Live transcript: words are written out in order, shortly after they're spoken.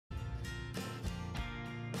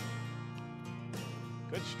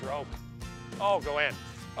Good stroke. Oh, go in.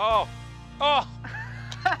 Oh, oh.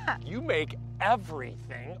 You make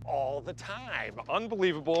everything all the time.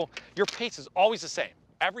 Unbelievable. Your pace is always the same.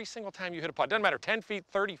 Every single time you hit a putt. Doesn't matter, 10 feet,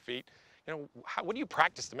 30 feet. You know, what do you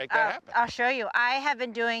practice to make that happen? I'll show you. I have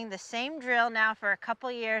been doing the same drill now for a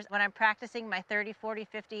couple years when I'm practicing my 30, 40,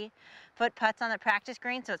 50-foot putts on the practice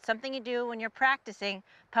green. So it's something you do when you're practicing,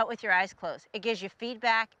 putt with your eyes closed. It gives you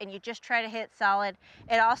feedback and you just try to hit solid.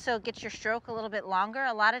 It also gets your stroke a little bit longer.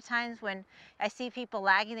 A lot of times when I see people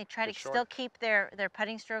lagging, they try to still keep their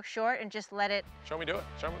putting stroke short and just let it. Show me do it.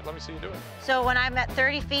 Let me see you do it. So when I'm at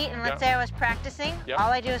 30 feet and let's say I was practicing,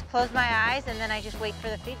 all I do is close my eyes and then I just wait for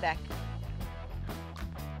the feedback.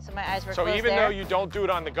 So my eyes were closed. So even though you don't do it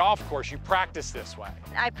on the golf course, you practice this way?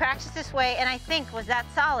 I practice this way, and I think, was that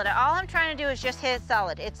solid? All I'm trying to do is just hit it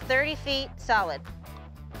solid. It's 30 feet solid.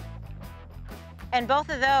 And both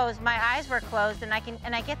of those, my eyes were closed, and I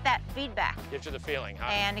get that feedback. Gives you the feeling, huh?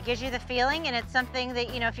 And it gives you the feeling, and it's something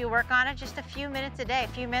that, you know, if you work on it just a few minutes a day, a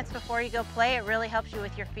few minutes before you go play, it really helps you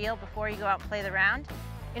with your feel before you go out and play the round.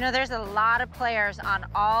 You know, there's a lot of players on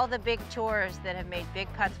all the big tours that have made big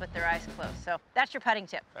putts with their eyes closed. So that's your putting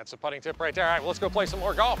tip. That's a putting tip right there. All right, well, let's go play some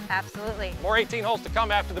more golf. Absolutely. More 18 holes to come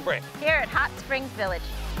after the break. Here at Hot Springs Village.